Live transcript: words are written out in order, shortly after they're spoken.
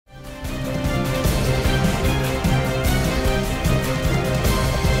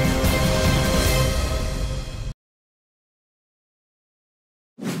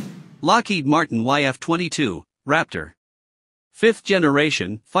Lockheed Martin YF-22 Raptor. 5th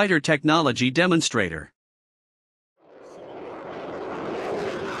generation fighter technology demonstrator.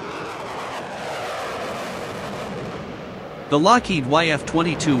 The Lockheed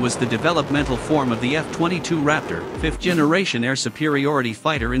YF-22 was the developmental form of the F-22 Raptor, 5th generation air superiority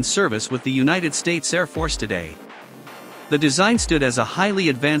fighter in service with the United States Air Force today. The design stood as a highly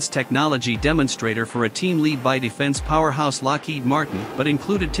advanced technology demonstrator for a team led by defense powerhouse Lockheed Martin, but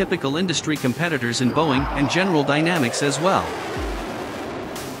included typical industry competitors in Boeing and General Dynamics as well.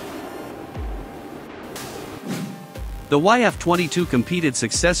 The YF-22 competed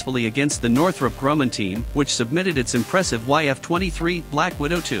successfully against the Northrop Grumman team, which submitted its impressive YF-23 Black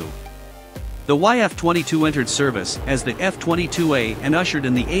Widow II. The YF-22 entered service as the F-22A and ushered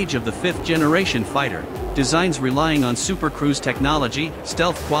in the age of the 5th generation fighter, designs relying on supercruise technology,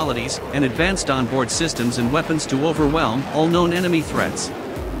 stealth qualities, and advanced onboard systems and weapons to overwhelm all known enemy threats.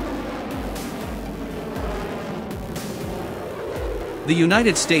 The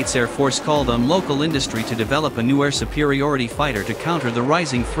United States Air Force called on local industry to develop a new air superiority fighter to counter the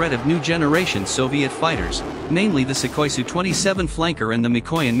rising threat of new generation Soviet fighters, namely the Sukhoi Su-27 Flanker and the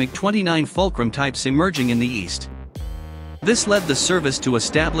Mikoyan MiG-29 Fulcrum types emerging in the East. This led the service to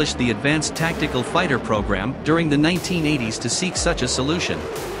establish the Advanced Tactical Fighter Program during the 1980s to seek such a solution.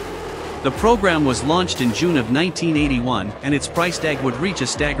 The program was launched in June of 1981, and its price tag would reach a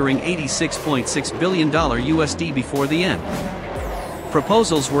staggering $86.6 billion USD before the end.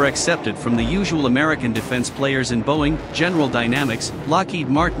 Proposals were accepted from the usual American defense players in Boeing, General Dynamics, Lockheed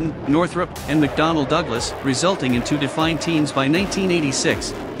Martin, Northrop, and McDonnell Douglas, resulting in two defined teams by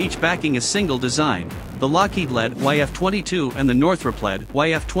 1986, each backing a single design, the Lockheed-led YF-22 and the Northrop-led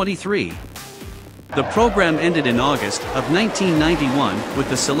YF-23. The program ended in August of 1991 with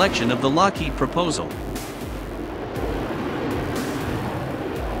the selection of the Lockheed proposal.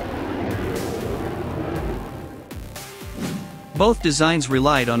 Both designs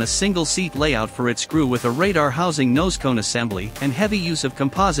relied on a single seat layout for its crew with a radar housing nose cone assembly and heavy use of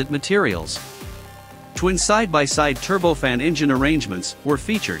composite materials. Twin side-by-side turbofan engine arrangements were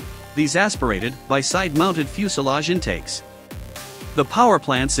featured, these aspirated by side-mounted fuselage intakes. The power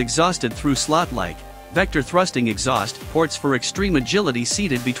plants exhausted through slot-like, vector thrusting exhaust ports for extreme agility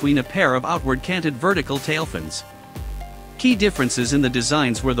seated between a pair of outward canted vertical tail fins. Key differences in the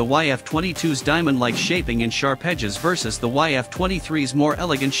designs were the YF-22's diamond-like shaping and sharp edges versus the YF-23's more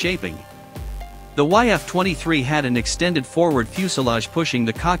elegant shaping. The YF-23 had an extended forward fuselage pushing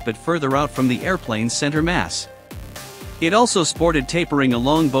the cockpit further out from the airplane's center mass. It also sported tapering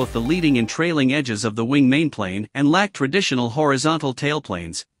along both the leading and trailing edges of the wing mainplane and lacked traditional horizontal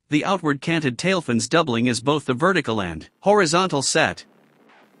tailplanes, the outward canted tailfins doubling as both the vertical and horizontal set.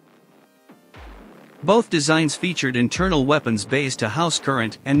 Both designs featured internal weapons bays to house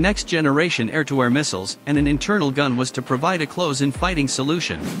current and next-generation air-to-air missiles, and an internal gun was to provide a close-in fighting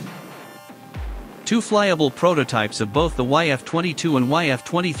solution. Two flyable prototypes of both the YF-22 and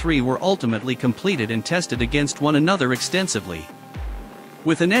YF-23 were ultimately completed and tested against one another extensively.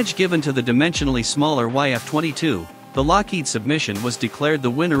 With an edge given to the dimensionally smaller YF-22, the Lockheed submission was declared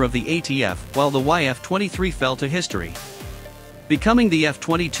the winner of the ATF, while the YF-23 fell to history. Becoming the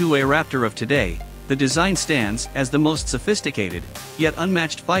F-22A Raptor of today, the design stands as the most sophisticated, yet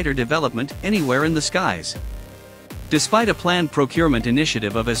unmatched fighter development anywhere in the skies. Despite a planned procurement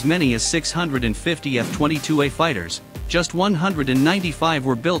initiative of as many as 650 F-22A fighters, just 195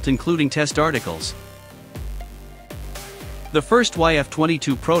 were built including test articles. The first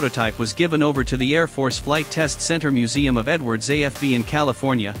YF-22 prototype was given over to the Air Force Flight Test Center Museum of Edwards AFB in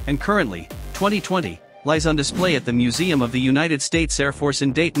California, and currently, 2020, lies on display at the Museum of the United States Air Force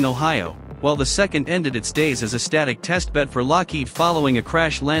in Dayton, Ohio, while the second ended its days as a static test bed for Lockheed following a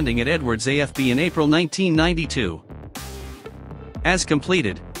crash landing at Edwards AFB in April 1992. As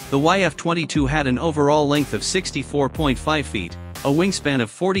completed, the YF-22 had an overall length of 64.5 feet, a wingspan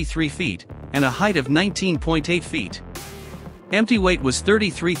of 43 feet, and a height of 19.8 feet. Empty weight was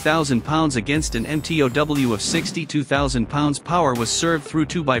 33,000 pounds against an MTOW of 62,000 pounds. Power was served through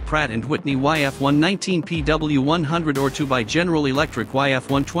 2 by Pratt & Whitney YF-119 PW100 or 2 by General Electric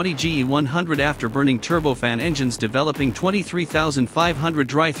YF-120 GE100 afterburning turbofan engines developing 23,500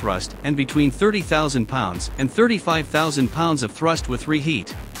 dry thrust and between 30,000 pounds and 35,000 pounds of thrust with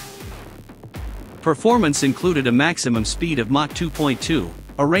reheat. Performance included a maximum speed of Mach 2.2,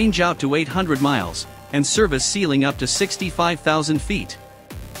 a range out to 800 miles, and service ceiling up to 65,000 feet.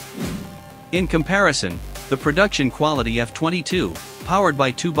 In comparison, the production quality F-22, powered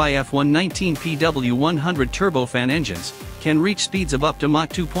by 2 by F-119 PW100 turbofan engines, can reach speeds of up to Mach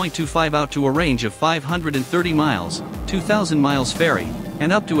 2.25 out to a range of 530 miles, 2,000 miles ferry,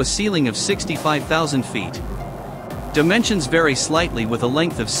 and up to a ceiling of 65,000 feet. Dimensions vary slightly with a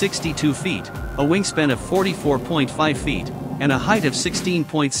length of 62 feet, a wingspan of 44.5 feet, and a height of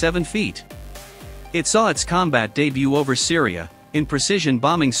 16.7 feet. It saw its combat debut over Syria, in precision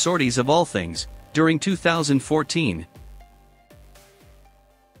bombing sorties of all things, during 2014.